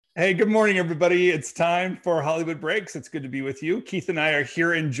Hey, good morning, everybody. It's time for Hollywood Breaks. It's good to be with you. Keith and I are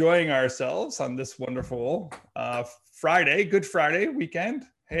here enjoying ourselves on this wonderful Friday, Good Friday weekend.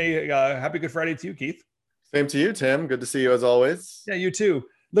 Hey, happy Good Friday to you, Keith. Same to you, Tim. Good to see you as always. Yeah, you too.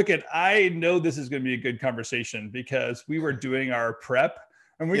 Look at, I know this is going to be a good conversation because we were doing our prep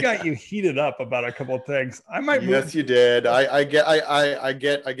and we got Yeah. you heated up about a couple of things. I might move. Yes, you did. I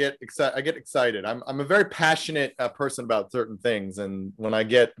get excited. I'm a very passionate person about certain things, and when I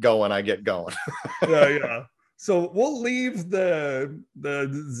get going, I get going. Yeah, yeah. So we'll leave the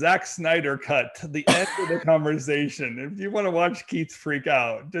Zack Snyder cut to the end of the conversation. If you want to watch Keith freak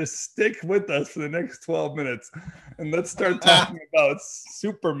out, just stick with us for the next 12 minutes and let's start talking about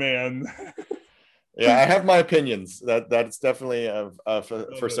Superman. Yeah, I have my opinions. That's definitely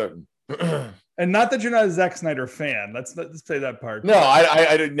for certain. And not that you're not a Zack Snyder fan. Let's say that part. No,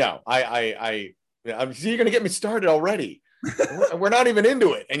 I didn't know. So you're gonna get me started already. We're not even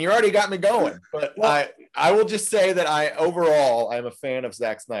into it, and you already got me going. But Well, I will just say that overall I'm a fan of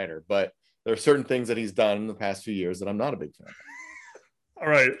Zack Snyder, but there are certain things that he's done in the past few years that I'm not a big fan of. all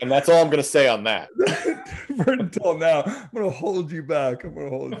right. And that's all I'm gonna say on that. For until now, I'm gonna hold you back. I'm gonna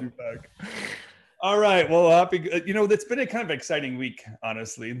hold you back. All right. Well, happy. It's been a kind of exciting week.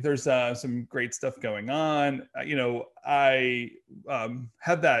 Honestly, there's some great stuff going on. I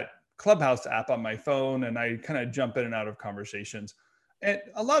have that Clubhouse app on my phone, and I kind of jump in and out of conversations. And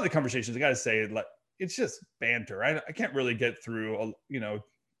a lot of the conversations, I got to say, like it's just banter. I can't really get through,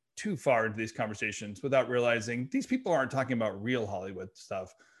 too far into these conversations without realizing these people aren't talking about real Hollywood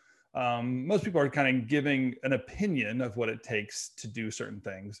stuff. Most people are kind of giving an opinion of what it takes to do certain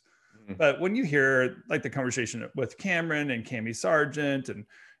things. But when you hear like the conversation with Cameron and Cami Sargent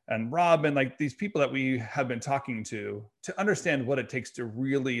and Robin, like these people that we have been talking to understand what it takes to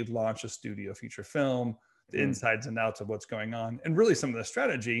really launch a studio feature film, the insides and outs of what's going on, and really some of the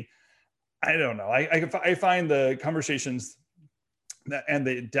strategy. I don't know. I find the conversations and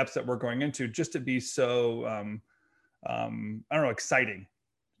the depths that we're going into just to be so I don't know, exciting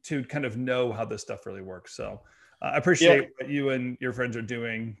to kind of know how this stuff really works. So I Yeah, appreciate what you and your friends are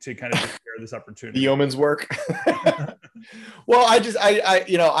doing to kind of share this the opportunity. yeoman's work. Well, I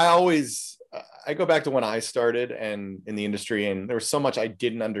always I go back to when I started and in the industry, and there was so much I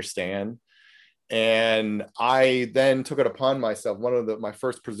didn't understand. And I then took it upon myself. One of my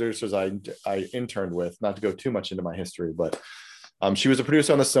first producers I interned with, not to go too much into my history, but she was a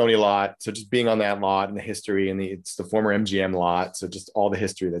producer on the Sony lot. So just being on that lot and the history, and it's the former MGM lot. So just all the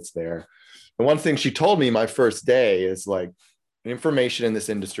history that's there. And one thing she told me my first day is like, information in this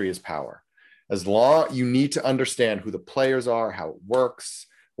industry is power. As long you need to understand who the players are, how it works,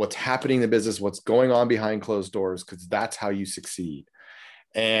 what's happening in the business, what's going on behind closed doors, because that's how you succeed.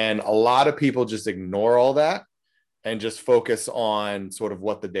 And a lot of people just ignore all that and just focus on sort of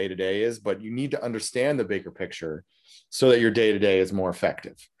what the day to day is. But you need to understand the bigger picture so that your day to day is more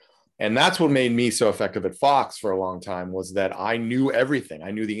effective. And that's what made me so effective at Fox for a long time, was that I knew everything.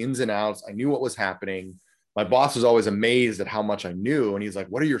 I knew the ins and outs. I knew what was happening. My boss was always amazed at how much I knew. And he's like,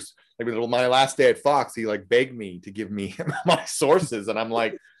 what are your, like my last day at Fox, he like begged me to give me my sources. And I'm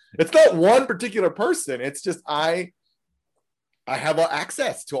like, it's not one particular person. It's just, I have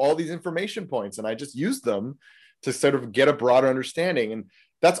access to all these information points, and I just use them to sort of get a broader understanding. And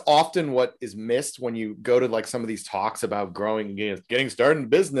that's often what is missed when you go to like some of these talks about growing, getting started in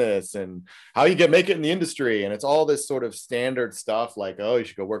business and how you make it in the industry. And it's all this sort of standard stuff like, oh, you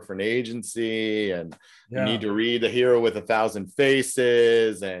should go work for an agency, and you need to read The Hero with a Thousand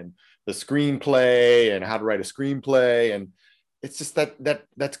Faces, and the screenplay, and how to write a screenplay. And it's just it's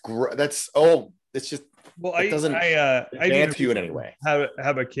just, Well, it doesn't I advance you in any way.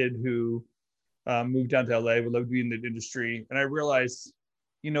 have a kid who moved down to LA, would love to be in the industry, and I realized,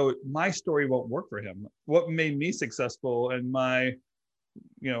 my story won't work for him. What made me successful and my,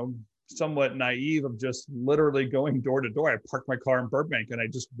 somewhat naive of just literally going door to door. I parked my car in Burbank and I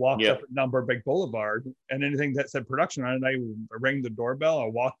just walked up and down Burbank Boulevard, and anything that said production on it, I rang the doorbell, I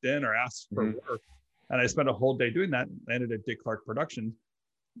walked in or asked for work. And I spent a whole day doing that. I ended at Dick Clark Productions.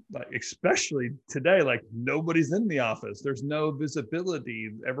 Like, especially today, like nobody's in the office. There's no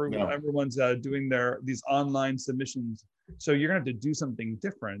visibility. Everyone's doing these online submissions. So you're gonna have to do something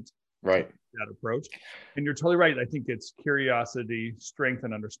different. Right. That approach. And you're totally right. I think it's curiosity, strength,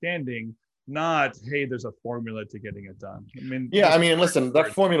 and understanding, not, hey, there's a formula to getting it done. Listen,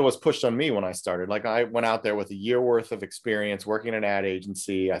 that formula was pushed on me when I started. Like, I went out there with a year worth of experience working in an ad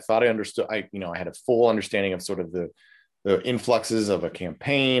agency. I thought I understood, I had a full understanding of sort of the influxes of a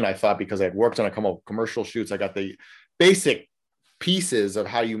campaign. I thought because I had worked on a couple of commercial shoots, I got the basic pieces of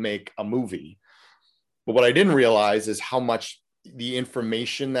how you make a movie. But what I didn't realize is how much the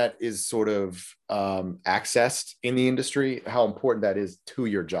information that is sort of accessed in the industry, how important that is to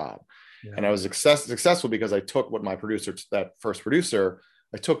your job. Yeah. And I was successful because I took what my producer, that first producer,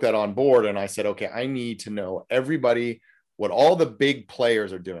 I took that on board and I said, okay, I need to know everybody, what all the big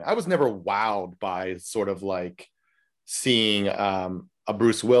players are doing. I was never wowed by sort of like seeing a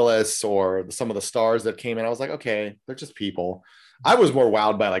Bruce Willis or some of the stars that came in. I was like, okay, they're just people. I was more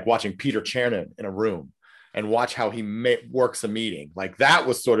wowed by like watching Peter Chernin in a room and watch how he works a meeting. Like that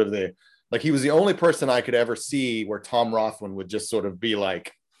was sort of like he was the only person I could ever see where Tom Rothman would just sort of be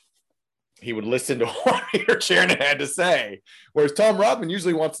like, he would listen to what Peter Chernin had to say. Whereas Tom Rothman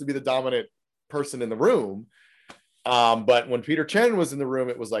usually wants to be the dominant person in the room. But when Peter Chernin was in the room,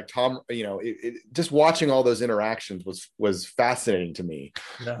 it was like Tom, just watching all those interactions was fascinating to me.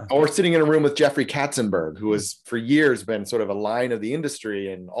 Yeah. Or sitting in a room with Jeffrey Katzenberg, who has for years been sort of a line of the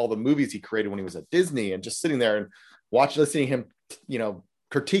industry and all the movies he created when he was at Disney, and just sitting there and listening to him,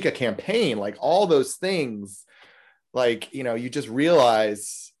 critique a campaign, like all those things, like, you just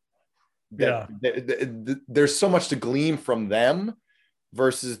realize that there's so much to glean from them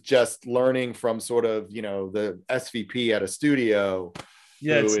versus just learning from sort of, the SVP at a studio.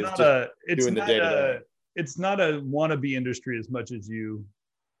 Yeah, it's not a wannabe industry as much as you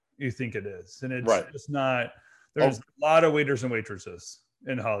think it is. And it's just not, there's a lot of waiters and waitresses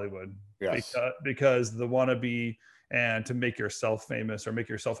in Hollywood. Yes. Because the wannabe and to make yourself famous or make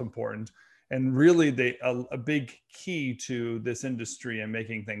yourself important. And really a big key to this industry and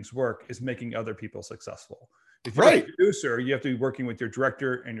making things work is making other people successful. If you're a producer, you have to be working with your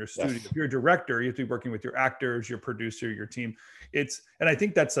director and your studio. Yes. If you're a director, you have to be working with your actors, your producer, your team. And I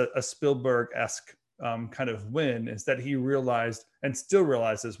think that's a Spielberg-esque kind of win, is that he realized and still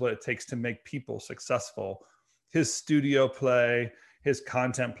realizes what it takes to make people successful. His studio play, his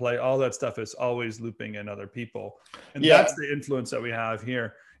content play, all that stuff is always looping in other people. And that's the influence that we have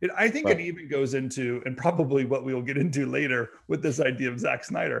here. I think it even goes into, and probably what we will get into later with this idea of Zack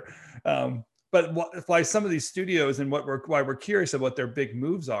Snyder. But why some of these studios and why we're curious of what their big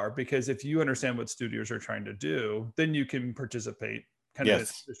moves are, because if you understand what studios are trying to do, then you can participate kind of in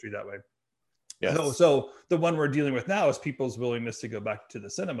the industry that way. Yes. So the one we're dealing with now is people's willingness to go back to the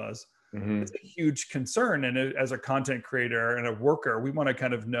cinemas. Mm-hmm. It's a huge concern. And as a content creator and a worker, we want to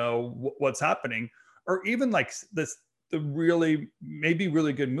kind of know what's happening, or even like the really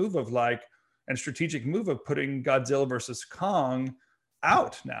good move of and strategic move of putting Godzilla versus Kong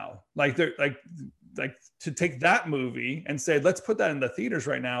out now. Like they're like to take that movie and say, let's put that in the theaters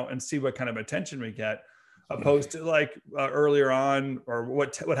right now and see what kind of attention we get, opposed to earlier on, or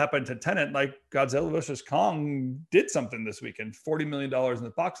what happened to Tenet. Like Godzilla versus Kong did something this weekend, $40 million in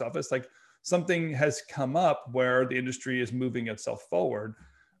the box office. Like something has come up where the industry is moving itself forward.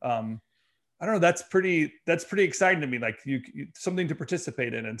 I don't know. That's pretty exciting to me. Like you something to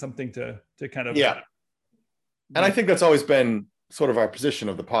participate in and something to kind of. Yeah. And I think that's always been sort of our position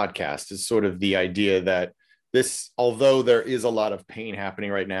of the podcast, is sort of the idea that although there is a lot of pain happening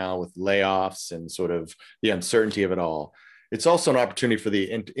right now with layoffs and sort of the uncertainty of it all, it's also an opportunity for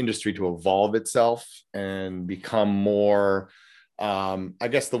the industry to evolve itself and become more, I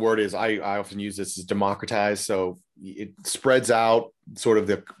guess the word is, I often use this as democratized. So it spreads out sort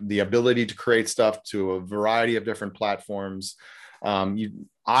of the ability to create stuff to a variety of different platforms.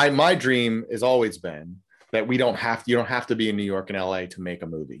 My dream has always been that you don't have to be in New York and LA to make a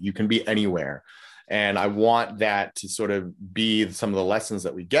movie. You can be anywhere. And I want that to sort of be some of the lessons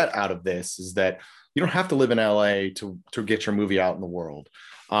that we get out of this, is that you don't have to live in LA to get your movie out in the world.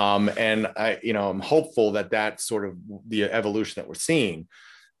 And I'm hopeful that that's sort of the evolution that we're seeing.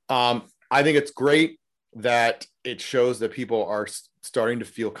 I think it's great that it shows that people are starting to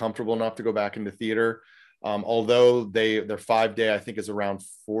feel comfortable enough to go back into theater. Although their 5-day, I think, is around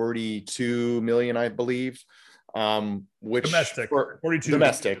 42 million, I believe. Which domestic, 42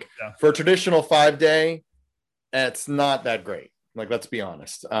 domestic. Yeah. For a traditional 5-day, it's not that great. Like, let's be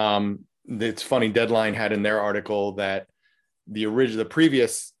honest. It's funny, Deadline had in their article that the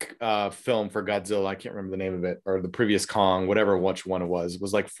previous film for Godzilla, I can't remember the name of it, or the previous Kong, whatever which one it was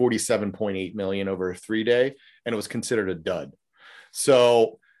like 47.8 million over a 3-day, and it was considered a dud.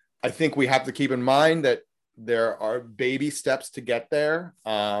 So I think we have to keep in mind that there are baby steps to get there.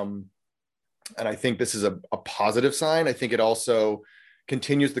 And I think this is a positive sign. I think it also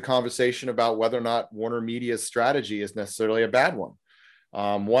continues the conversation about whether or not Warner Media's strategy is necessarily a bad one.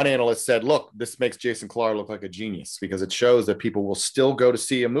 One analyst said, look, this makes Jason Clarke look like a genius, because it shows that people will still go to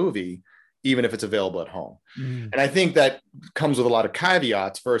see a movie even if it's available at home. And I think that comes with a lot of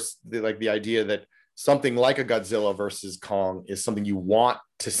caveats. First, the idea that something like a Godzilla versus Kong is something you want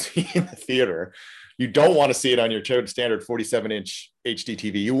to see in the theater. You don't want to see it on your standard 47-inch HD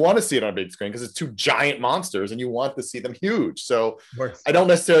TV. You want to see it on a big screen because it's two giant monsters and you want to see them huge. So I don't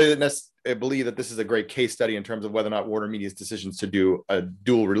necessarily believe that this is a great case study in terms of whether or not Warner Media's decisions to do a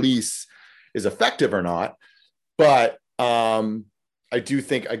dual release is effective or not. But I do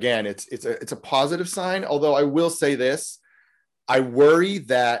think, again, it's a positive sign. Although I will say this, I worry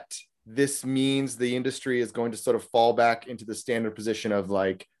that this means the industry is going to sort of fall back into the standard position of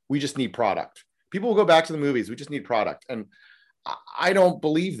like, we just need product. People will go back to the movies. We just need product. And I don't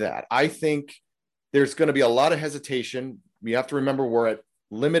believe that. I think there's going to be a lot of hesitation. You have to remember we're at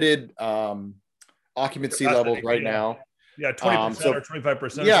limited occupancy levels right now. Yeah, 20% or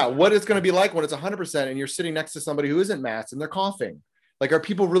 25%. Yeah, what it's going to be like when it's 100% and you're sitting next to somebody who isn't masked and they're coughing. Like, are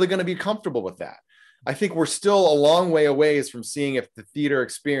people really going to be comfortable with that? I think we're still a long way away from seeing if the theater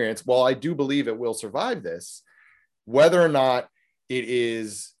experience, while I do believe it will survive this, whether or not it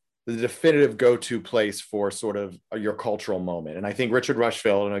is the definitive go-to place for sort of your cultural moment. And I think Richard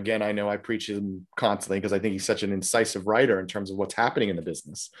Rushfield, and again, I know I preach him constantly because I think he's such an incisive writer in terms of what's happening in the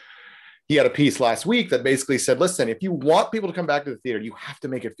business. He had a piece last week that basically said, listen, if you want people to come back to the theater, you have to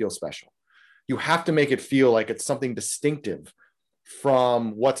make it feel special. You have to make it feel like it's something distinctive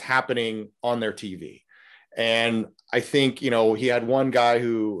from what's happening on their TV. And I think, you know, he had one guy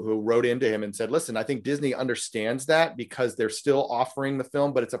who wrote into him and said, listen, I think Disney understands that because they're still offering the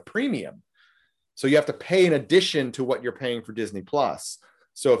film, but it's a premium. So you have to pay in addition to what you're paying for Disney Plus.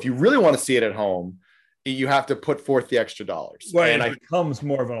 So if you really want to see it at home, you have to put forth the extra dollars. Right, and it becomes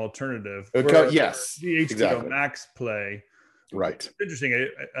more of an alternative. Yes, the HBO Max play. Right. It's interesting.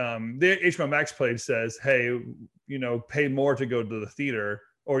 The HBO Max play says, hey, you know, pay more to go to the theater,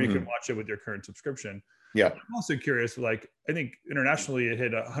 or you can watch it with your current subscription. Yeah. I'm also curious, like, I think internationally it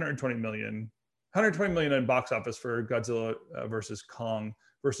hit 120 million in box office for Godzilla versus Kong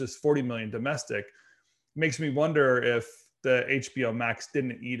versus 40 million domestic. Makes me wonder if the HBO Max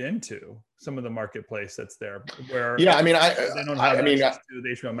didn't eat into some of the marketplace that's there. Where yeah, I mean, they don't have access to the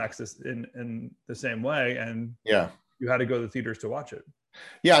HBO Max in the same way, and yeah, you had to go to the theaters to watch it.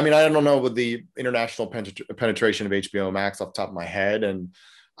 Yeah, I mean, I don't know with the international penetration of HBO Max off the top of my head, and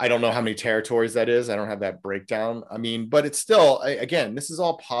I don't know how many territories that is. I don't have that breakdown. I mean, but it's still, again, this is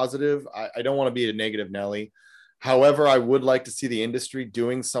all positive. I don't want to be a negative Nelly. However, I would like to see the industry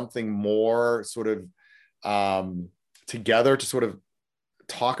doing something more sort of together to sort of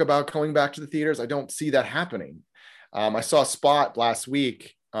talk about going back to the theaters. I don't see that happening. I saw a spot last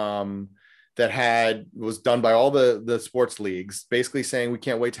week that was done by all the sports leagues, basically saying, we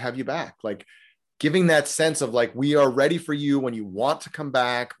can't wait to have you back. Like, giving that sense of like, we are ready for you when you want to come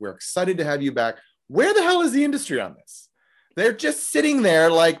back. We're excited to have you back. Where the hell is the industry on this? They're just sitting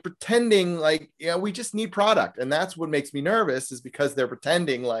there like pretending like, you know, we just need product. And that's what makes me nervous, is because they're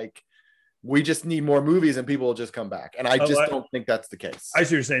pretending like we just need more movies and people will just come back. And I don't think that's the case. I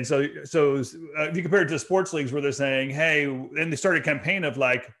see what you're saying. So if you compare it to sports leagues where they're saying, hey, and they started a campaign of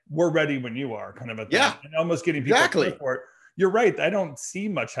like, we're ready when you are, kind of a thing. Yeah, and almost getting people for it. You're right. I don't see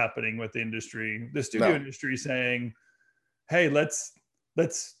much happening with the industry, the studio industry, saying, hey, let's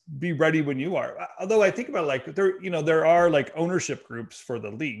be ready when you are. Although I think about like, there are like ownership groups for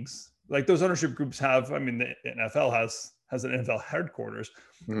the leagues. Like those ownership groups have, I mean, the NFL has an NFL headquarters.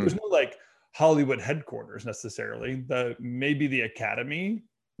 There's no like Hollywood headquarters necessarily. Maybe the Academy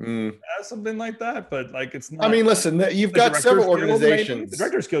has something like that, but like it's not. I mean, listen, you've got several organizations. The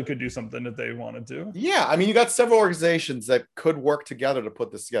Directors Guild could do something if they wanted to. Yeah, I mean, you got several organizations that could work together to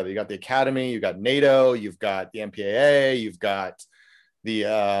put this together. You got the Academy, you got NATO, you've got the MPAA, you've got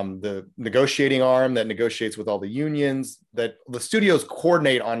the negotiating arm that negotiates with all the unions. That the studios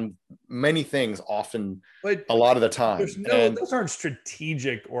coordinate on many things, often, but a lot of the time. Those aren't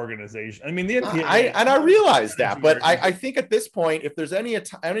strategic organizations. I mean, the MPAA, I realize that, but I think at this point, if there's any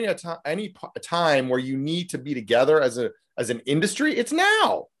time where you need to be together as an industry, it's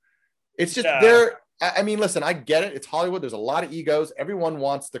now. It's just there. I mean, listen, I get it. It's Hollywood. There's a lot of egos. Everyone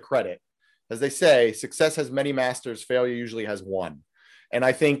wants the credit. As they say, success has many masters. Failure usually has one. And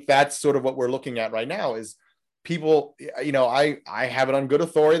I think that's sort of what we're looking at right now is people, you know, I have it on good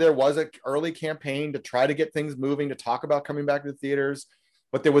authority. There was an early campaign to try to get things moving, to talk about coming back to the theaters,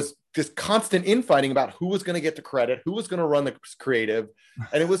 but there was this constant infighting about who was going to get the credit, who was going to run the creative.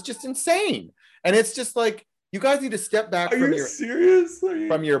 And it was just insane. And it's just like, You guys need to step back Are from you your serious?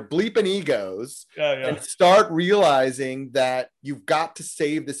 from your bleeping egos Yeah. and start realizing that you've got to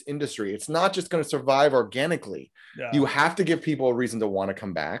save this industry. It's not just going to survive organically. Yeah. You have to give people a reason to want to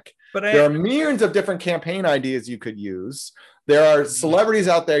come back. But there are millions of different campaign ideas you could use. There are celebrities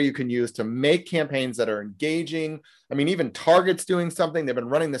out there you can use to make campaigns that are engaging. I mean, even Target's doing something. They've been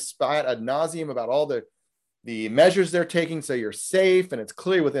running this spot ad nauseum about all the measures they're taking so you're safe and it's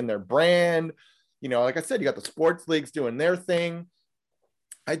clearly within their brand. You know, like I said, you got the sports leagues doing their thing.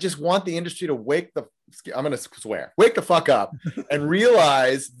 I just want the industry to wake the fuck up and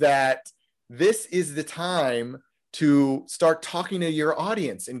realize that this is the time to start talking to your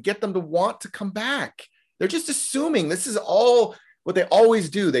audience and get them to want to come back. They're just assuming this is all what they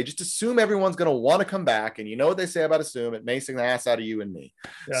always do. They just assume everyone's going to want to come back. And you know what they say about assume, it may sing the ass out of you and me.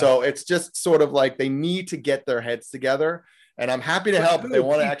 Yeah. So it's just sort of like they need to get their heads together. And I'm happy to help if they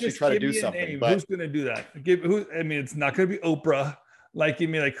want to actually try to do something. But who's going to do that? I mean, it's not going to be Oprah. Like, give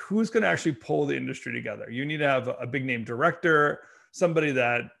me like, who's going to actually pull the industry together? You need to have a big name director, somebody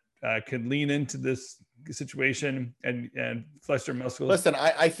that can lean into this situation and flesh their muscles. Listen,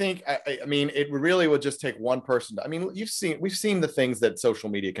 I think, I mean, it really would just take one person. I mean, we've seen the things that social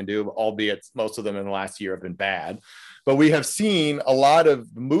media can do, albeit most of them in the last year have been bad. But we have seen a lot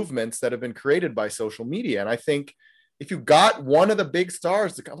of movements that have been created by social media. And I think if you got one of the big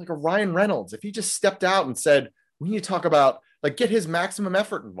stars, like a Ryan Reynolds, if he just stepped out and said, we need to talk about, like, get his maximum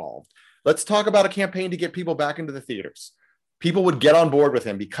effort involved. Let's talk about a campaign to get people back into the theaters. People would get on board with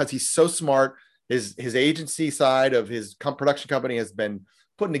him because he's so smart. His agency side of his production company has been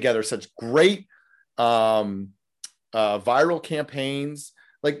putting together such great viral campaigns.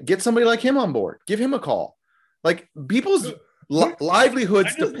 Like, get somebody like him on board. Give him a call. Like, people's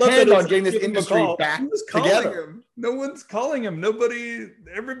livelihoods depend on getting this industry back together. No one's calling him.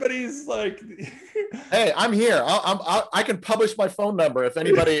 Everybody's like, hey, I'm here. I can publish my phone number if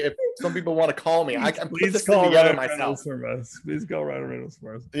some people want to call me. I can put this thing together myself. Please call Ryan Reynolds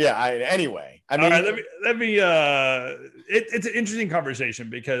for us. Yeah. Anyway, I mean, all right, let me. It's an interesting conversation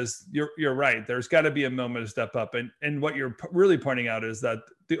because you're right. There's got to be a moment to step up, and what you're really pointing out is that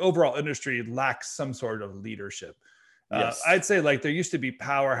the overall industry lacks some sort of leadership. Yes. I'd say like there used to be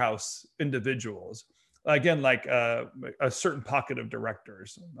powerhouse individuals, again, like a certain pocket of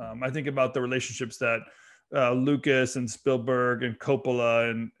directors. I think about the relationships that Lucas and Spielberg and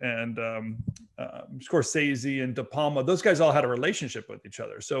Coppola and Scorsese and De Palma, those guys all had a relationship with each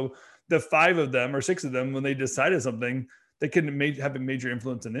other. So the 5 of them or 6 of them, when they decided something, they could have a major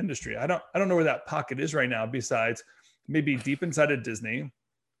influence in the industry. I don't know where that pocket is right now, besides maybe deep inside of Disney,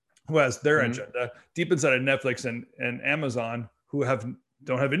 who has their agenda, deep inside of Netflix and Amazon, who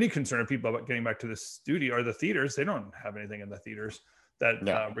don't have any concern of people about getting back to the studio or the theaters. They don't have anything in the theaters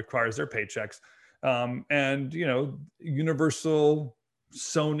that requires their paychecks. And, you know, Universal,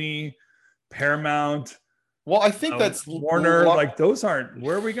 Sony, Paramount. Well, I think that's Warner. Like, those aren't.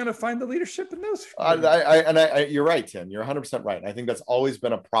 Where are we going to find the leadership in those? You're right, Tim. You're 100% right. I think that's always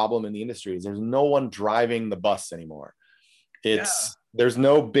been a problem in the industry. Is there's no one driving the bus anymore. There's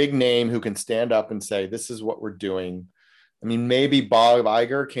no big name who can stand up and say, this is what we're doing. I mean, maybe Bob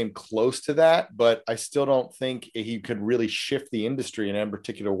Iger came close to that, but I still don't think he could really shift the industry in a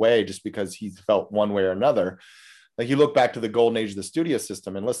particular way just because he felt one way or another. Like, you look back to the golden age of the studio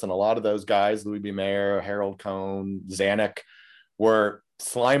system, and listen, a lot of those guys, Louis B. Mayer, Harold Cohn, Zanuck, were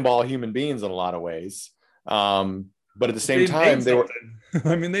slimeball human beings in a lot of ways. But at the same time, they were,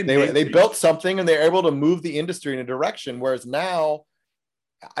 I mean, they built something and they were able to move the industry in a direction. Whereas now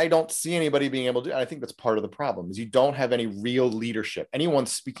I don't see anybody being able to, and I think that's part of the problem, is you don't have any real leadership. Anyone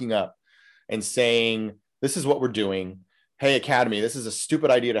speaking up and saying, this is what we're doing. Hey, Academy, this is a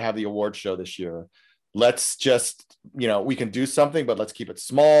stupid idea to have the award show this year. Let's just, we can do something, but let's keep it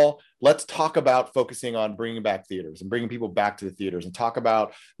small. Let's talk about focusing on bringing back theaters and bringing people back to the theaters, and talk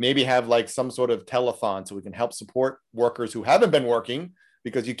about maybe have like some sort of telethon so we can help support workers who haven't been working,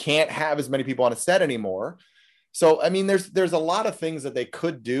 because you can't have as many people on a set anymore. So, I mean, there's a lot of things that they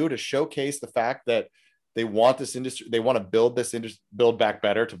could do to showcase the fact that they want this industry, they want to build this industry, build back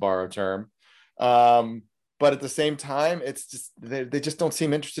better, to borrow a term. But at the same time, it's just, they just don't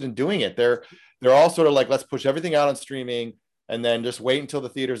seem interested in doing it. They're all sort of like, let's push everything out on streaming and then just wait until the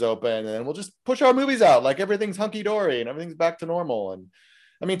theaters open, and then we'll just push our movies out like everything's hunky-dory and everything's back to normal. And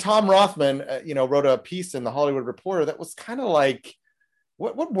I mean, Tom Rothman, wrote a piece in the Hollywood Reporter that was kind of like,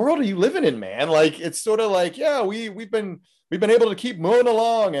 what world are you living in, man? Like, it's sort of like, yeah, we've been able to keep moving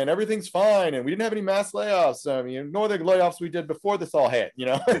along and everything's fine, and we didn't have any mass layoffs. I mean, ignore the layoffs we did before this all hit.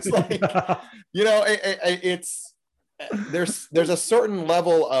 It's like, it's there's a certain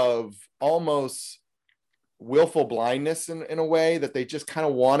level of almost willful blindness in a way that they just kind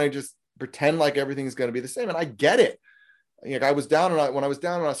of want to just pretend like everything's going to be the same. And I get it. Like when I was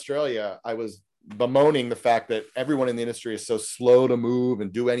down in Australia, I was bemoaning the fact that everyone in the industry is so slow to move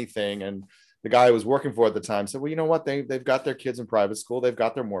and do anything. And the guy I was working for at the time said, well, you know what? They've got their kids in private school. They've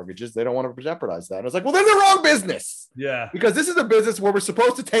got their mortgages. They don't want to jeopardize that. And I was like, well, they're the wrong business. Yeah. Because this is a business where we're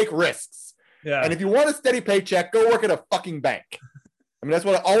supposed to take risks. Yeah. And if you want a steady paycheck, go work at a fucking bank. I mean, that's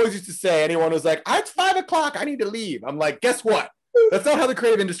what I always used to say. Anyone who's like, it's 5 o'clock, I need to leave. I'm like, guess what? That's not how the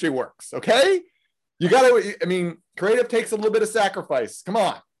creative industry works. Okay. Creative takes a little bit of sacrifice. Come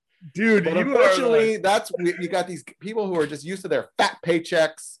on. Dude, but unfortunately, you got these people who are just used to their fat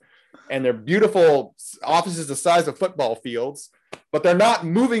paychecks and their beautiful offices the size of football fields, but they're not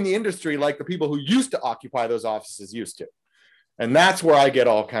moving the industry like the people who used to occupy those offices used to. And that's where I get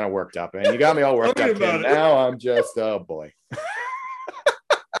all kind of worked up. And you got me all worked up. And now I'm just, oh boy.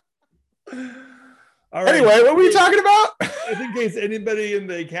 All right. Anyway, what were you talking about? Just in case anybody in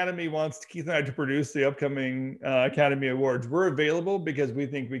the Academy wants Keith and I to produce the upcoming Academy Awards, we're available because we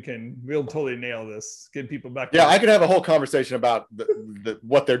think we'll totally nail this. Get people back. Yeah, I could have a whole conversation about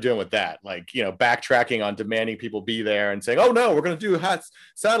what they're doing with that. Like, backtracking on demanding people be there and saying, oh no, we're going to do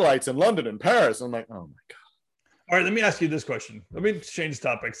satellites in London and Paris. I'm like, oh my God. All right, let me ask you this question. Let me change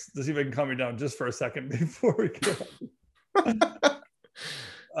topics to see if I can calm you down just for a second before we go.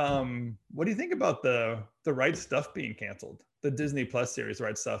 What do you think about the Right Stuff being canceled? The Disney Plus series,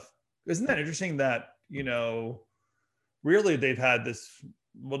 Right Stuff. Isn't that interesting that, really they've had this,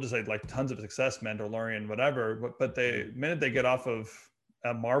 we'll just say like tons of success, Mandalorian, whatever, but the minute they get off of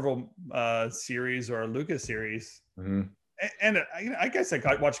a Marvel series or a Lucas series, and I guess I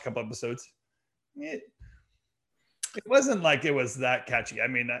watched a couple episodes. It wasn't like it was that catchy. I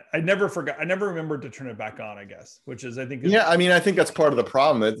mean, I never remembered to turn it back on, I guess, which is, I think. I think that's part of the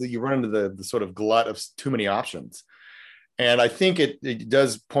problem, that you run into the sort of glut of too many options. And I think it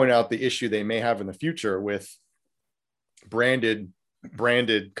does point out the issue they may have in the future with branded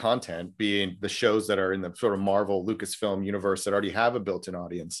content, being the shows that are in the sort of Marvel Lucasfilm universe that already have a built-in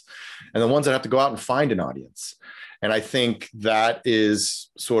audience, and the ones that have to go out and find an audience. And I think that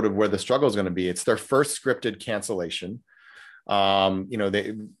is sort of where the struggle is going to be. It's their first scripted cancellation.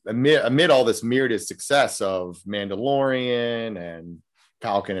 They amid all this myriad success of Mandalorian and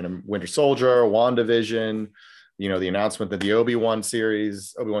Falcon and Winter Soldier, WandaVision, the announcement that the Obi-Wan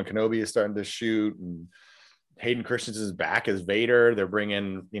Kenobi is starting to shoot, and Hayden Christensen is back as Vader. They're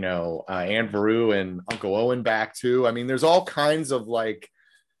bringing, Aunt Beru and Uncle Owen back too. I mean, there's all kinds of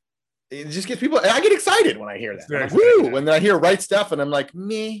it just gets people, and I get excited when I hear that. Like, woo! When I hear Right Stuff, and I'm like,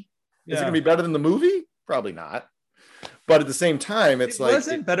 me, is it gonna be better than the movie? Probably not. But at the same time, it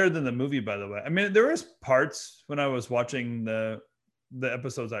wasn't better than the movie, by the way. I mean, there was parts when I was watching the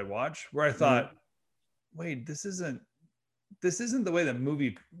episodes I watched where I thought, wait, this isn't the way the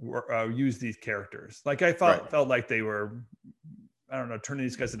movie used these characters. Like I felt like they were, I don't know, turning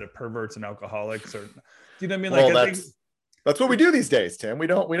these guys into perverts and alcoholics, or, you know what I mean? Like, well, that's what we do these days, Tim. We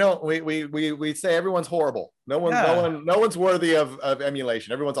say everyone's horrible. No one's worthy of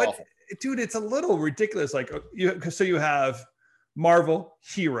emulation. Everyone's awful. Dude, it's a little ridiculous. Like you have Marvel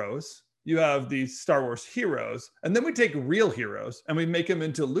heroes, you have these Star Wars heroes, and then we take real heroes and we make them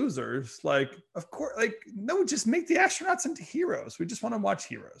into losers. Like, of course, no, just make the astronauts into heroes. We just want to watch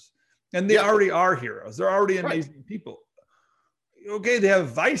heroes. And they already are heroes. They're already amazing people. Okay, they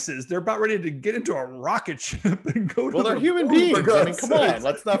have vices. They're about ready to get into a rocket ship and go to they're human beings. I mean, come on.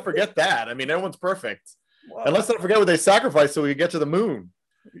 Let's not forget that. I mean, everyone's perfect. Wow. And let's not forget what they sacrificed so we could get to the moon.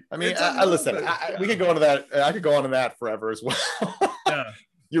 I mean, listen, we could go into that. I could go on to that forever as well. Yeah.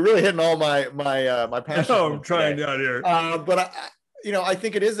 You're really hitting all my passion. No, I'm trying down here. But I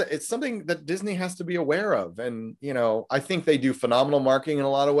think it's something that Disney has to be aware of. And, I think they do phenomenal marketing in a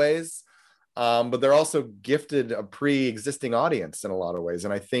lot of ways. But they're also gifted a pre-existing audience in a lot of ways.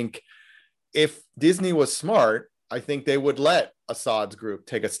 And I think if Disney was smart, I think they would let Assad's group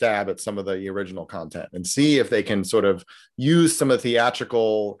take a stab at some of the original content and see if they can sort of use some of the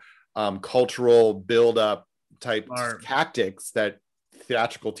theatrical, cultural build-up type tactics that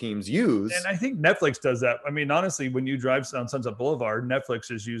theatrical teams use. And I think Netflix does that. I mean, honestly, when you drive down Sunset Boulevard, Netflix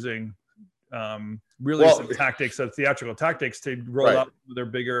is using some tactics of theatrical tactics to roll out their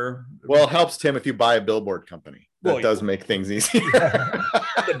bigger. Well, it helps, Tim, if you buy a billboard company. That does make things easier.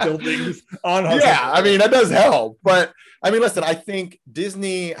 The buildings on. I mean, that does help. But I mean, listen, I think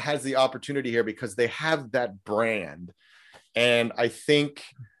Disney has the opportunity here because they have that brand, and I think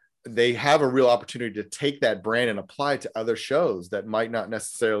they have a real opportunity to take that brand and apply it to other shows that might not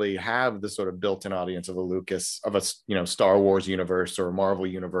necessarily have the sort of built-in audience of a Star Wars universe or a Marvel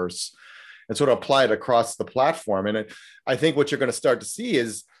universe. and sort of apply it across the platform. And I think what you're going to start to see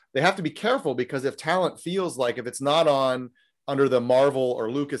is they have to be careful, because if talent feels like if it's not on under the Marvel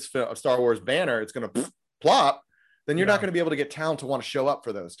or Lucas Star Wars banner, it's going to plop, then you're not going to be able to get talent to want to show up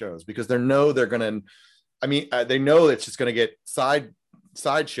for those shows, because they know they're going to, they know it's just going to get side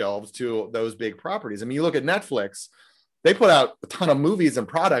shelves to those big properties. I mean, you look at Netflix, they put out a ton of movies and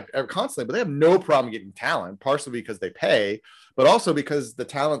product constantly, but they have no problem getting talent, partially because they pay, but also because the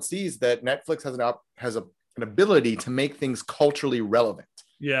talent sees that Netflix has an ability to make things culturally relevant.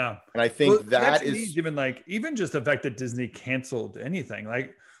 Yeah. And I think that is even just the fact that Disney canceled anything.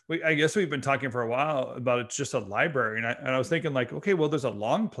 Like, I guess we've been talking for a while about it's just a library. And I was thinking like, okay, well, there's a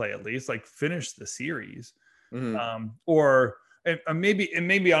long play at least, like finish the series. Or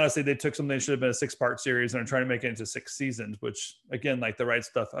maybe honestly, they took something that should have been a 6-part series and are trying to make it into 6 seasons, which again, like The Right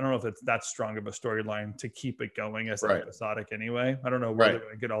Stuff, I don't know if it's that strong of a storyline to keep it going as episodic anyway. I don't know where they're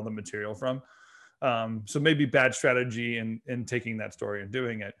going to get all the material from. So maybe bad strategy in taking that story and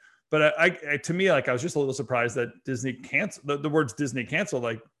doing it. But to me, like, I was just a little surprised that Disney canceled the words Disney canceled.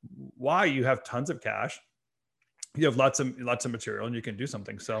 Like, why? You have tons of cash, you have lots of material, and you can do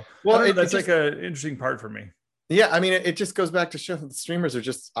something. So, well, that's like an interesting part for me. Yeah, I mean, it just goes back to show that the streamers are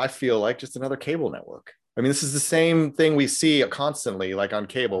just, I feel like, just another cable network. I mean, this is the same thing we see constantly, like on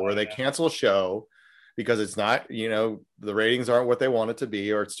cable, where they cancel a show because it's not, the ratings aren't what they want it to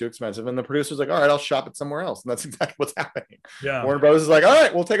be, or it's too expensive. And the producer's like, all right, I'll shop it somewhere else. And that's exactly what's happening. Yeah. Warner Bros. Is like, all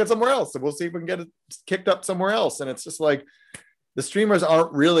right, we'll take it somewhere else. And we'll see if we can get it kicked up somewhere else. And it's just like, the streamers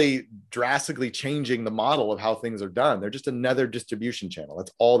aren't really drastically changing the model of how things are done. They're just another distribution channel.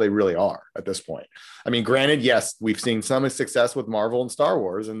 That's all they really are at this point. I mean, granted, yes, we've seen some success with Marvel and Star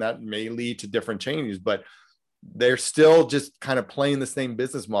Wars, and that may lead to different changes, but they're still just kind of playing the same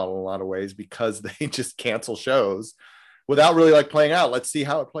business model in a lot of ways, because they just cancel shows without really like playing out. Let's see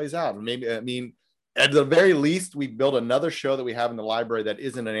how it plays out. And maybe, I mean, at the very least, we build another show that we have in the library that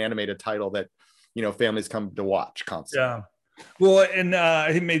isn't an animated title that, families come to watch constantly. Yeah. Well, and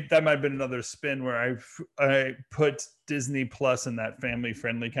I think that might have been another spin where I put Disney Plus in that family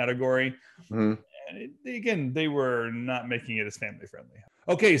friendly category. And again, they were not making it as family friendly.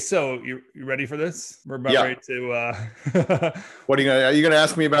 Okay, so you ready for this? We're about ready to. What are you gonna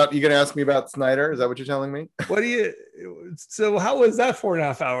ask me about? You gonna ask me about Snyder? Is that what you're telling me? So how was that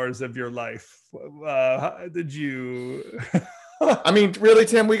 4.5 hours of your life? How did you? I mean, really,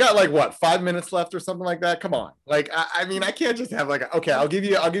 Tim, we got like what, 5 minutes left or something like that. Come on. Like, I mean, I can't just have like, okay, I'll give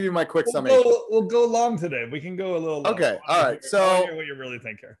you my quick summation. We'll go long today. We can go a little long. Okay. All right. So what you really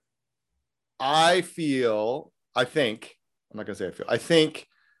think here. I think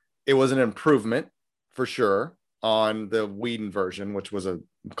it was an improvement for sure on the Whedon version, which was a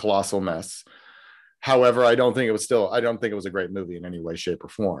colossal mess. However, I don't think it was a great movie in any way, shape, or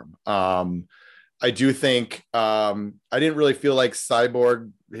form. I do think I didn't really feel like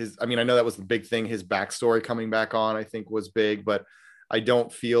Cyborg, I know that was the big thing. His backstory coming back on, I think, was big, but I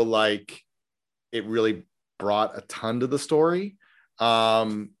don't feel like it really brought a ton to the story.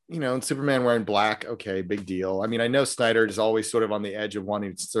 And Superman wearing black, okay, big deal. I mean, I know Snyder is always sort of on the edge of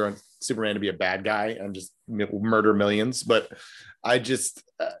wanting Superman to be a bad guy and just murder millions, but I just,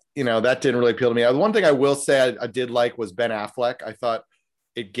 that didn't really appeal to me. The one thing I will say I did like was Ben Affleck. I thought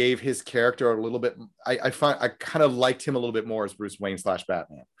it gave his character a little bit. I kind of liked him a little bit more as Bruce Wayne /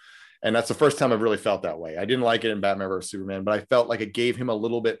 Batman. And that's the first time I've really felt that way. I didn't like it in Batman vs Superman, but I felt like it gave him a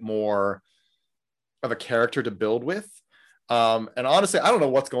little bit more of a character to build with. And honestly, I don't know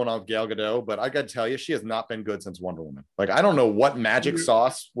what's going on with Gal Gadot, but I got to tell you, she has not been good since Wonder Woman. Like, I don't know what magic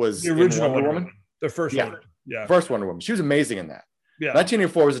sauce was the original in Wonder Woman. The first one. Yeah. First Wonder Woman. She was amazing in that. Yeah.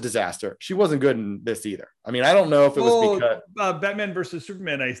 1984 was a disaster. She wasn't good in this either. I mean, I don't know if it was because Batman versus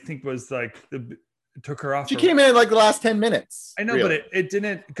Superman, I think, was like it took her off. She came in like the last 10 minutes. I know, really. But it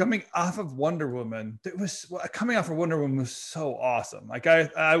didn't. Coming off of Wonder Woman, coming off of Wonder Woman was so awesome. Like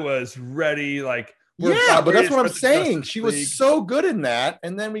I was ready. Like, but that's what I'm saying. She was so good in that,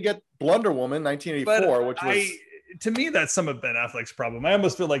 and then we get Blunder Woman 1984, which was. To me, that's some of Ben Affleck's problem. I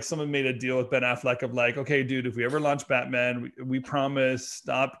almost feel like someone made a deal with Ben Affleck of like, okay, dude, if we ever launch Batman, we promise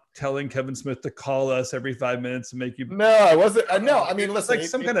stop telling Kevin Smith to call us every 5 minutes to make you. No, I wasn't. No, I mean, listen, like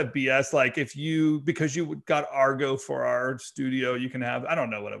some kind of BS. Like because you got Argo for our studio, you can have. I don't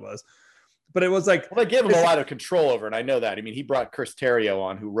know what it was, but it was like. Well, they gave him a lot of control over it. I know that. I mean, he brought Chris Terrio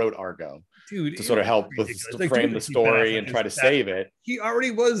on, who wrote Argo. Dude, to sort of help frame the story and try to save it. He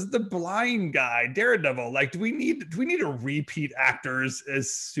already was the blind guy, Daredevil. Like, do we need to repeat actors as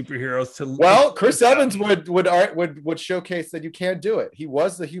superheroes to? Well, Chris Evans would showcase that you can't do it. He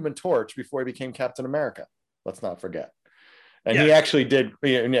was the Human Torch before he became Captain America. Let's not forget. And Yeah. he actually did.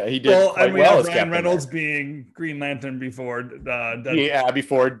 He did Well, quite and we well have as Ryan Captain Reynolds America. being Green Lantern before Deadpool. Yeah,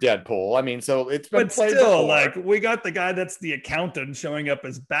 before Deadpool. I mean, so it's been But played still, before. like we got the guy that's the accountant showing up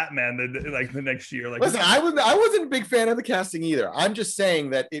as Batman the next year. Like, Listen, I wasn't a big fan of the casting either. I'm just saying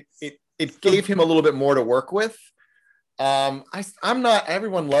that it gave him a little bit more to work with. I'm not.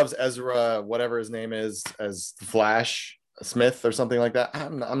 Everyone loves Ezra, whatever his name is, as the Flash Smith or something like that.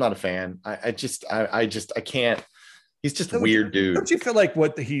 I'm not a fan. I can't. He's just a weird dude. Don't you feel like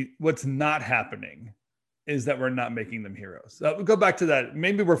what's not happening is that we're not making them heroes? We'll go back to that.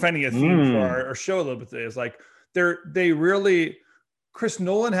 Maybe we're finding a theme for our show a little bit today. Is like they really. Chris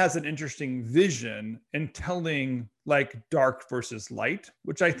Nolan has an interesting vision in telling like dark versus light,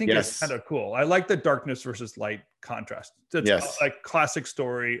 which I think is kind of cool. I like the darkness versus light contrast. It's like classic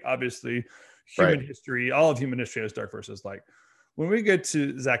story, obviously, human history. All of human history is dark versus light. When we get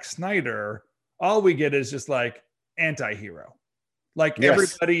to Zack Snyder, all we get is just like anti-hero. Like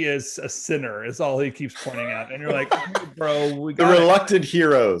everybody is a sinner is all he keeps pointing out. And you're like, hey, bro, we got the reluctant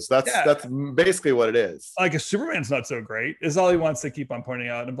heroes. That's basically what it is. Like a Superman's not so great is all he wants to keep on pointing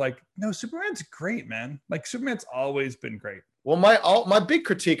out. And I'm like, no, Superman's great, man. Like Superman's always been great. Well, my big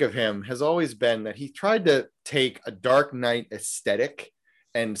critique of him has always been that he tried to take a Dark Knight aesthetic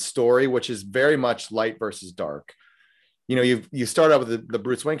and story, which is very much light versus dark. You know, you start out with the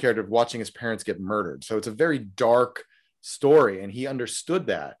Bruce Wayne character of watching his parents get murdered. So it's a very dark story, and he understood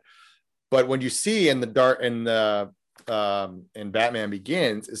that. But when you see in Batman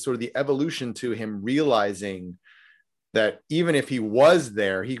Begins is sort of the evolution to him realizing that even if he was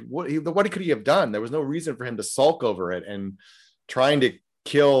there, what could he have done? There was no reason for him to sulk over it, and trying to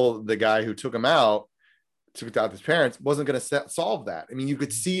kill the guy who took him out, took out his parents, wasn't going to solve that. I mean, you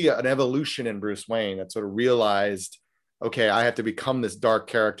could see an evolution in Bruce Wayne that sort of realized, okay, I have to become this dark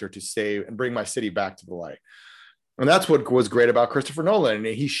character to save and bring my city back to the light. And that's what was great about Christopher Nolan. And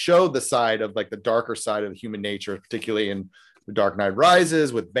he showed the side of like the darker side of human nature, particularly in The Dark Knight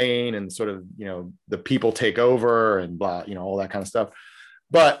Rises with Bane and sort of, you know, the people take over and blah, you know, all that kind of stuff.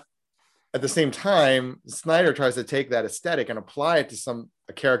 But at the same time, Snyder tries to take that aesthetic and apply it to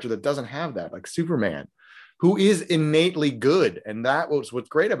a character that doesn't have that, like Superman, who is innately good. And that was what's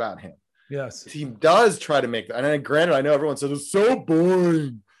great about him. Yes. He does try to make that. And then, granted, I know everyone says it's so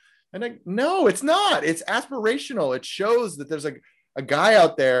boring. And no, it's not. It's aspirational. It shows that there's a guy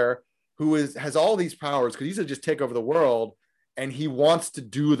out there who has all these powers because he's to just take over the world, and he wants to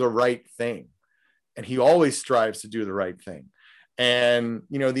do the right thing. And he always strives to do the right thing. And,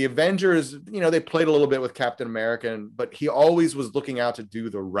 you know, the Avengers, you know, they played a little bit with Captain America, but he always was looking out to do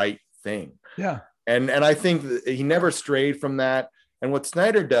the right thing. Yeah. And I think that he never strayed from that. And what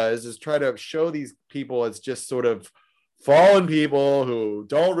Snyder does is try to show these people as just sort of fallen people who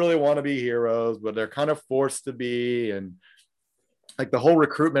don't really want to be heroes, but they're kind of forced to be. And like the whole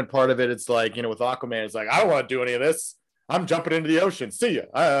recruitment part of it, it's like, you know, with Aquaman, it's like, I don't want to do any of this. I'm jumping into the ocean. See ya.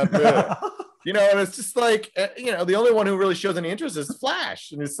 You know, and it's just like, you know, the only one who really shows any interest is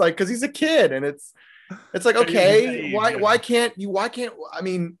Flash. And it's like, because he's a kid, and it's like, okay, why can't, I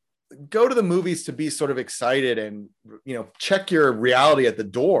mean, go to the movies to be sort of excited and, you know, check your reality at the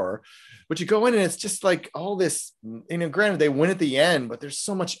door. But you go in and it's just like all this, you know, granted they win at the end, but there's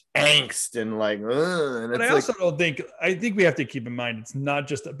so much angst and like, and but I also don't think, I think we have to keep in mind, it's not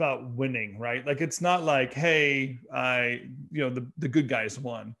just about winning, right? Like, it's not like, hey, you know, the good guys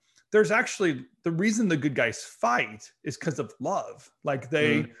won. There's actually, the reason the good guys fight is because of love. Like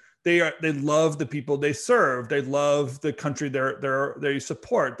they love the people they serve. They love the country they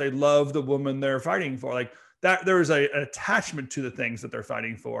support. They love the woman they're fighting for. Like that, there's an attachment to the things that they're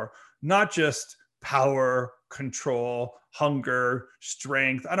fighting for. Not just power, control, hunger,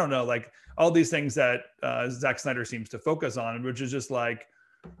 strength. I don't know, like all these things that Zack Snyder seems to focus on, which is just like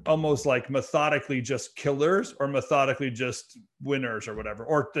almost like methodically just killers or methodically just winners or whatever,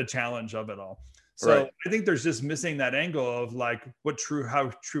 or the challenge of it all. So I think there's just missing that angle of like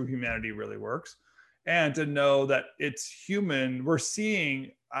how true humanity really works. And to know that it's human, we're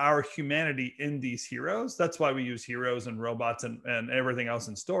seeing our humanity in these heroes. That's why we use heroes and robots and everything else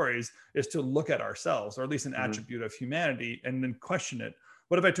in stories, is to look at ourselves, or at least an attribute of humanity, and then question it.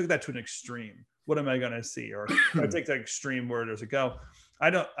 What if I took that to an extreme? What am I going to see? Or if I take that extreme, where does it go? I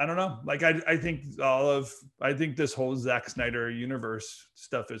don't know. Like, I think this whole Zack Snyder universe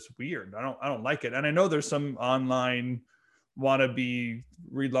stuff is weird. I don't like it. And I know there's some online wannabe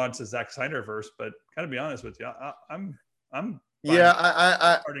relaunch the Zack Snyder verse, but gotta be honest with you, I'm not.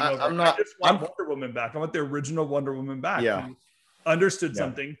 I just want Wonder Woman back. I want the original Wonder Woman back. Yeah. Who understood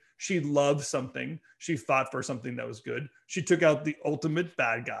something. She loved something. She fought for something that was good. She took out the ultimate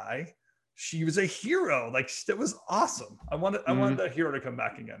bad guy. she was a hero. Like that was awesome. I wanted that hero to come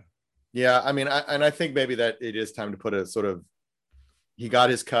back again. Yeah, I mean, I think maybe that it is time to put a sort of, he got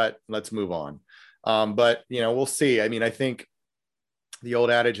his cut, let's move on. But we'll see. I mean, I think the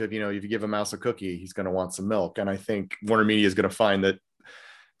old adage of, if you give a mouse a cookie, he's going to want some milk. And I think Warner Media is going to find that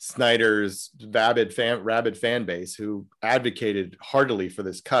Snyder's rabid fan base, who advocated heartily for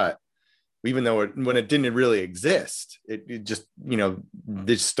this cut, even though when it didn't really exist, it just,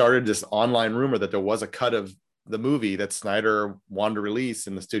 they started this online rumor that there was a cut of the movie that Snyder wanted to release,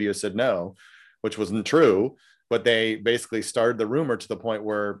 and the studio said no, which wasn't true. But they basically started the rumor to the point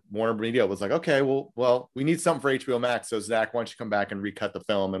where Warner Media was like, okay, well, we need something for HBO Max. So Zach, why don't you come back and recut the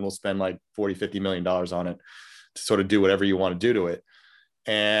film, and we'll spend like $40-50 million on it to sort of do whatever you want to do to it.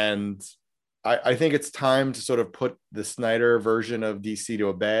 And I think it's time to sort of put the Snyder version of DC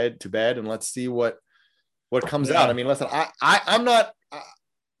to bed, and let's see what comes out. I mean, listen, I'm not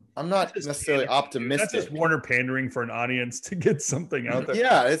necessarily optimistic. That's just Warner pandering for an audience to get something out there.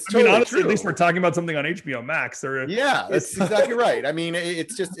 Yeah, it's totally honestly, true. At least we're talking about something on HBO Max. Yeah, that's exactly right. I mean,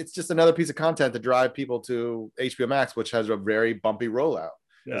 it's just another piece of content to drive people to HBO Max, which has a very bumpy rollout,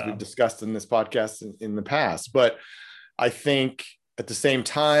 as we've discussed in this podcast in the past. But I think at the same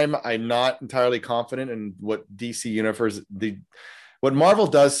time, I'm not entirely confident in what DC Universe, what Marvel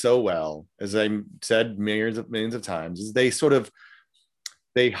does so well, as I said millions of times, is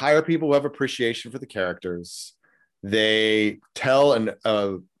they hire people who have appreciation for the characters. They tell an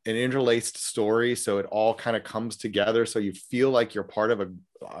interlaced story, so it all kind of comes together, so you feel like you're part of a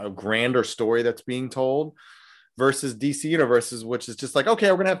grander story that's being told, versus DC Universes, which is just like,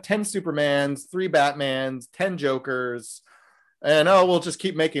 okay, we're gonna have 10 Supermans, 3 Batmans, 10 Jokers, and we'll just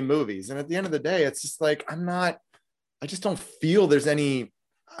keep making movies. And at the end of the day, it's just like, I just don't feel there's any,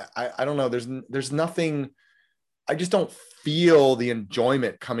 I don't know, there's nothing. I just don't feel the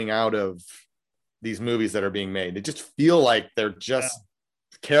enjoyment coming out of these movies that are being made. They just feel like they're just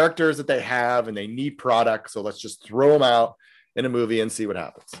characters that they have, and they need product. So let's just throw them out in a movie and see what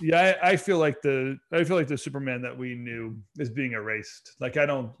happens. Yeah, I feel like the Superman that we knew is being erased. Like I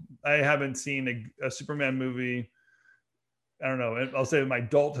haven't seen a Superman movie, I don't know, I'll say in my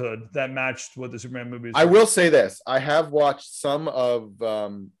adulthood, that matched what the Superman movies I will say this. I have watched some of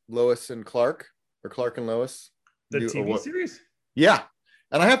Lois and Clark, or Clark and Lois. The TV series? Yeah.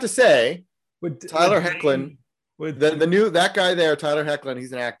 And I have to say, Tyler Hoechlin, that guy there, Tyler Hoechlin,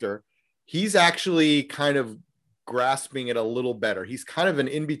 he's an actor. He's actually kind of grasping it a little better. He's kind of an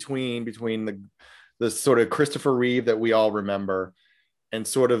in-between between the sort of Christopher Reeve that we all remember and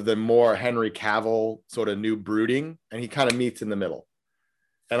sort of the more Henry Cavill sort of new brooding. And he kind of meets in the middle.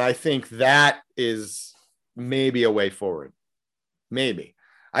 And I think that is maybe a way forward. Maybe.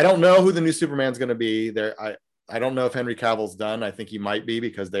 I don't know who the new Superman's going to be there. I don't know if Henry Cavill's done. I think he might be,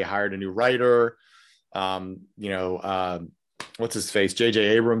 because they hired a new writer. What's his face? J.J.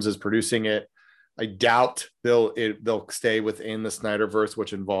 Abrams is producing it. I doubt they'll stay within the Snyderverse,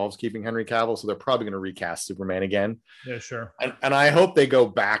 which involves keeping Henry Cavill. So they're probably going to recast Superman again. Yeah, sure. And I hope they go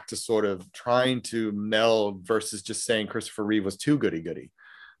back to sort of trying to meld versus just saying Christopher Reeve was too goody-goody.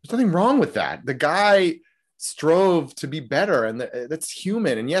 There's nothing wrong with that. The guy strove to be better, and that's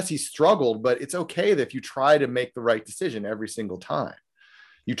human. And yes, he struggled, but it's okay that if you try to make the right decision every single time,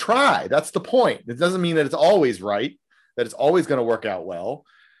 you try. That's the point. It doesn't mean that it's always right, that it's always going to work out well,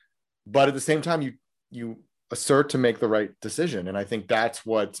 but at the same time, you assert to make the right decision. And I think that's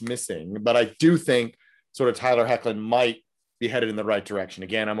what's missing. But I do think sort of Tyler Hoechlin might be headed in the right direction.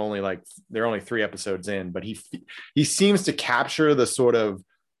 Again, they're only 3 episodes in, but he seems to capture the sort of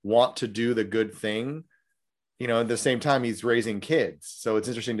want to do the good thing. At the same time, he's raising kids. So it's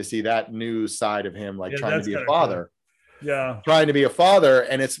interesting to see that new side of him, trying to be a father. Cool. Yeah. Trying to be a father.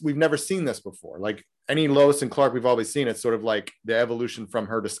 And we've never seen this before. Like any Lois and Clark we've always seen, it's sort of like the evolution from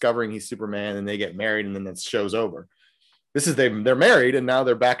her discovering he's Superman, and they get married, and then that show's over. This is they're married, and now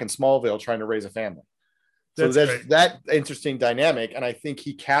they're back in Smallville trying to raise a family. So there's that interesting dynamic. And I think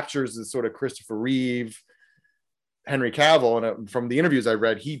he captures the sort of Christopher Reeve, Henry Cavill. And from the interviews I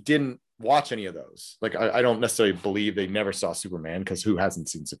read, he didn't watch any of those. Like I don't necessarily believe they never saw Superman, because who hasn't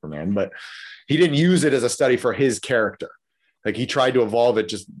seen Superman? But he didn't use it as a study for his character. Like he tried to evolve it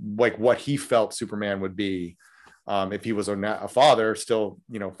just like what he felt Superman would be if he was a father still,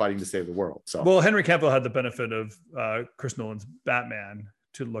 fighting to save the world. So well, Henry Cavill had the benefit of Chris Nolan's Batman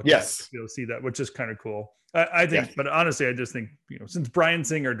to look at, see that, which is kind of cool. I think, but honestly, I just think since Bryan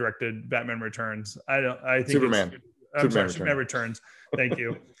Singer directed Batman Returns, I think Superman Returns. Thank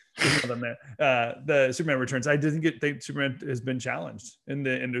you. The Superman Returns. I didn't think Superman has been challenged in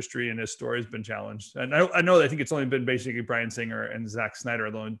the industry, and his story has been challenged. And I know I think it's only been basically Bryan Singer and Zack Snyder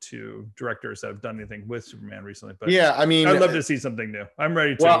alone, two directors that have done anything with Superman recently. But yeah, I mean, I'd love to see something new. I'm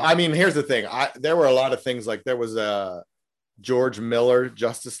ready to. Well, I mean, here's the thing. There were a lot of things, like there was a George Miller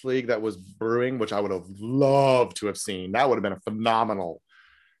Justice League that was brewing, which I would have loved to have seen. That would have been a phenomenal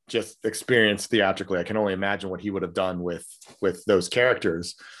just experience theatrically. I can only imagine what he would have done with those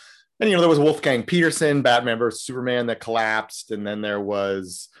characters. And, there was Wolfgang Peterson, Batman versus Superman, that collapsed. And then there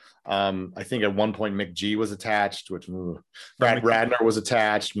was, I think at one point McG was attached, which Brad Radner was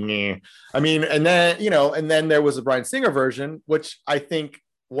attached. Meh. I mean, and then, and then there was a Bryan Singer version, which I think,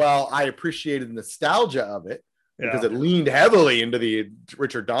 while I appreciated the nostalgia of it, because it leaned heavily into the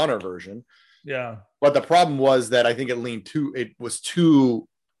Richard Donner version. Yeah. But the problem was that I think it was too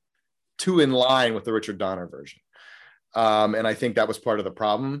in line with the Richard Donner version. And I think that was part of the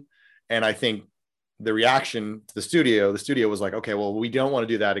problem. And I think the reaction to the studio was like, okay, well, we don't want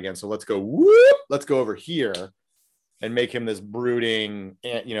to do that again. So let's go over here and make him this brooding,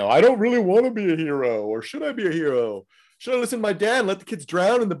 I don't really want to be a hero, or should I be a hero? Should I listen to my dad and let the kids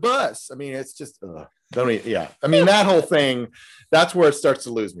drown in the bus? I mean, it's just, I mean, that whole thing, that's where it starts to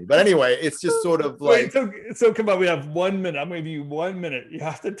lose me. But anyway, it's just sort of like. Wait, so come on, we have 1 minute. I'm going to give you 1 minute. You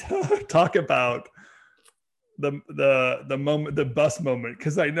have to talk about the moment, the bus moment,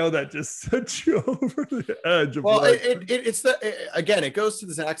 because I know that just sets you over the edge of. Well, it goes to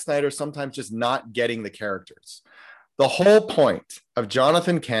the Zack Snyder sometimes just not getting the characters. The whole point of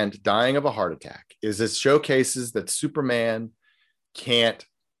Jonathan Kent dying of a heart attack is it showcases that Superman can't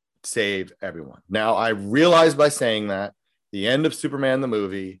save everyone. Now, I realize by saying that the end of Superman the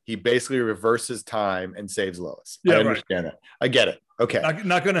movie, he basically reverses time and saves Lois. Yeah, I understand that. I get it. Okay.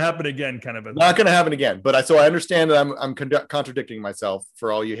 Not going to happen again, kind of. Not going to happen again. But I understand that I'm contradicting myself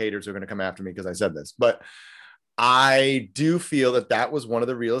for all you haters who are going to come after me because I said this. But I do feel that was one of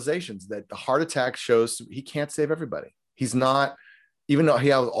the realizations, that the heart attack shows he can't save everybody. He's not, even though he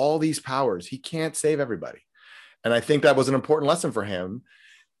has all these powers, he can't save everybody. And I think that was an important lesson for him.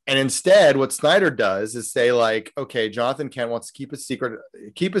 And instead, what Snyder does is say, like, okay, Jonathan Kent wants to keep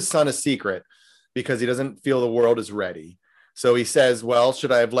his son a secret because he doesn't feel the world is ready. So he says, well,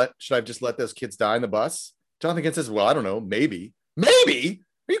 should I have just let those kids die in the bus? Jonathan Kent says, well, I don't know, maybe. Are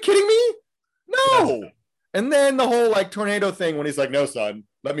you kidding me? No. And then the whole like tornado thing when he's like, no, son,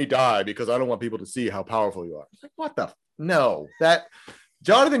 let me die because I don't want people to see how powerful you are. It's like, what the? No, that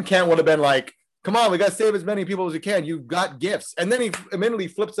Jonathan Kent would have been like, come on, we got to save as many people as we can. You've got gifts. And then he immediately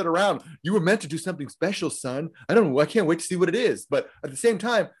flips it around. You were meant to do something special, son. I don't know. I can't wait to see what it is. But at the same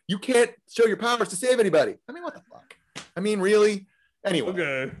time, you can't show your powers to save anybody. I mean, what the fuck? I mean, really? Anyway.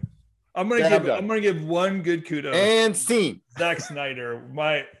 Okay. I'm gonna give one good kudos. And scene. Zack Snyder.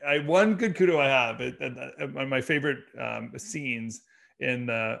 One good kudo I have. One of my favorite scenes in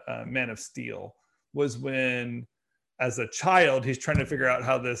Man of Steel was when, as a child, he's trying to figure out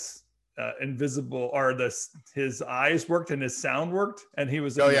how this invisible or his eyes worked and his sound worked, and he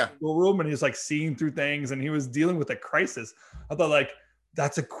was in the school room and he was like seeing through things and he was dealing with a crisis. I thought, like,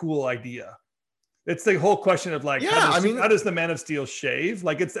 that's a cool idea. It's the whole question of like, how does the Man of Steel shave?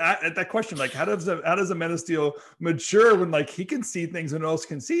 Like, it's that question, like, how does the Man of Steel mature when like he can see things no one else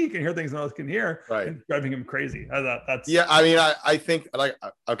can see, he can hear things no one else can hear, right? And driving him crazy. I thought that's I mean, I think, like,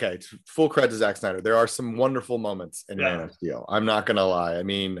 okay, full credit to Zack Snyder. There are some wonderful moments in Man of Steel. I'm not gonna lie. I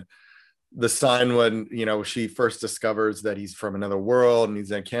mean, the sign when she first discovers that he's from another world and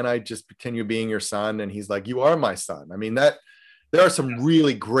he's like, can I just continue being your son? And he's like, you are my son. I mean, that there are some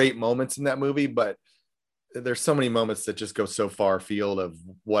really great moments in that movie, but there's so many moments that just go so far afield of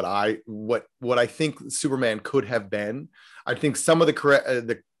what I think Superman could have been. I think some of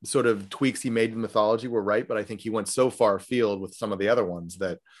the sort of tweaks he made in mythology were right, but I think he went so far afield with some of the other ones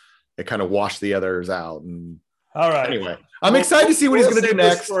that it kind of washed the others out. And all right, anyway, I'm excited to see what he's going to do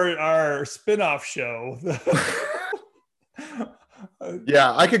next for our spin-off show.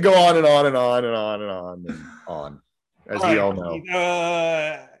 Yeah, I could go on and on and on and on and on and on, as we all know.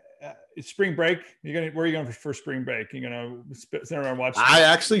 Spring break. Where are you going for spring break? You're gonna sit around and watch? I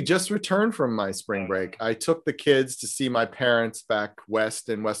actually just returned from my spring break. I took the kids to see my parents back west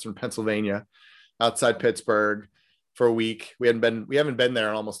in Western Pennsylvania, outside Pittsburgh, for a week. We haven't been there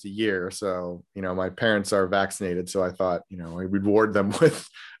in almost a year. So, my parents are vaccinated. So I thought, I reward them with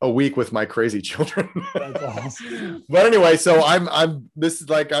a week with my crazy children. That's awesome. But anyway, so I'm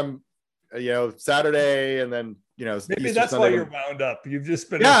Saturday, and then, maybe Easter that's Sunday. Why you're wound up. You've just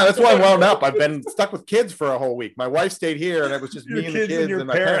been. Yeah, that's why I'm wound up. I've been stuck with kids for a whole week. My wife stayed here, and it was just me and the kids and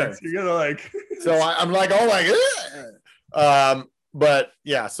my parents. You're gonna like. So I'm like, oh my god. but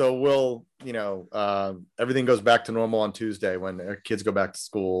yeah, so we'll, everything goes back to normal on Tuesday when our kids go back to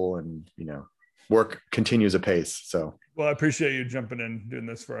school and, work continues apace. So, well, I appreciate you jumping in, doing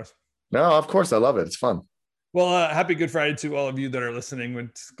this for us. No, of course. I love it. It's fun. Well, happy Good Friday to all of you that are listening.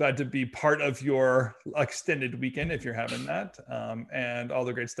 We're glad to be part of your extended weekend if you're having that, and all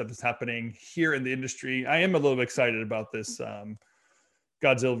the great stuff that's happening here in the industry. I am a little bit excited about this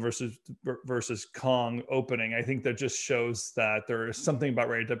Godzilla versus Kong opening. I think that just shows that there is something about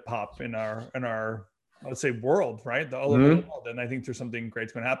ready to pop in our let's say world, right? All over the world, and I think there's something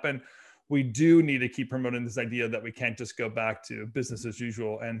great's going to happen. We do need to keep promoting this idea that we can't just go back to business as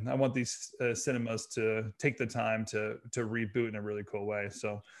usual. And I want these cinemas to take the time to reboot in a really cool way.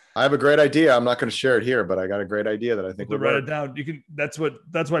 So I have a great idea. I'm not going to share it here, but I got a great idea that I think we'll would write work. it down. You can. That's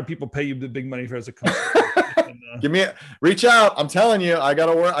why people pay you the big money for as a company. Reach out. I'm telling you, I got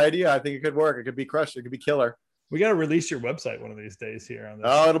a idea. I think it could work. It could be crushed. It could be killer. We got to release your website one of these days here. On this.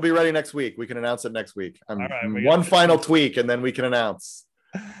 Oh, it'll be ready next week. We can announce it next week. All right, one final tweak, and then we can announce.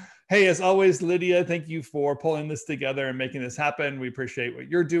 Hey, as always, Lydia, thank you for pulling this together and making this happen. We appreciate what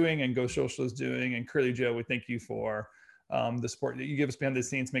you're doing and Go Social is doing. And Curly Joe, we thank you for the support that you give us behind the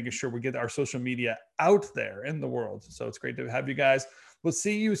scenes, making sure we get our social media out there in the world. So it's great to have you guys. We'll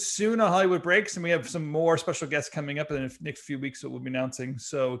see you soon on Hollywood Breaks, and we have some more special guests coming up in the next few weeks that we'll be announcing.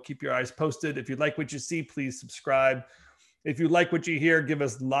 So keep your eyes posted. If you like what you see, please subscribe. If you like what you hear, give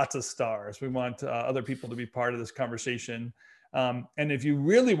us lots of stars. We want other people to be part of this conversation. And if you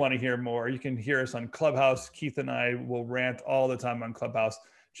really want to hear more, you can hear us on Clubhouse. Keith and I will rant all the time on Clubhouse.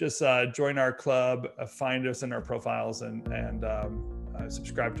 Just join our club, find us in our profiles, and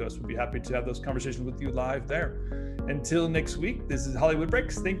subscribe to us. We'd be happy to have those conversations with you live there. Until next week, this is Hollywood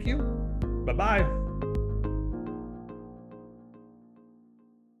Breaks. Thank you. Bye-bye.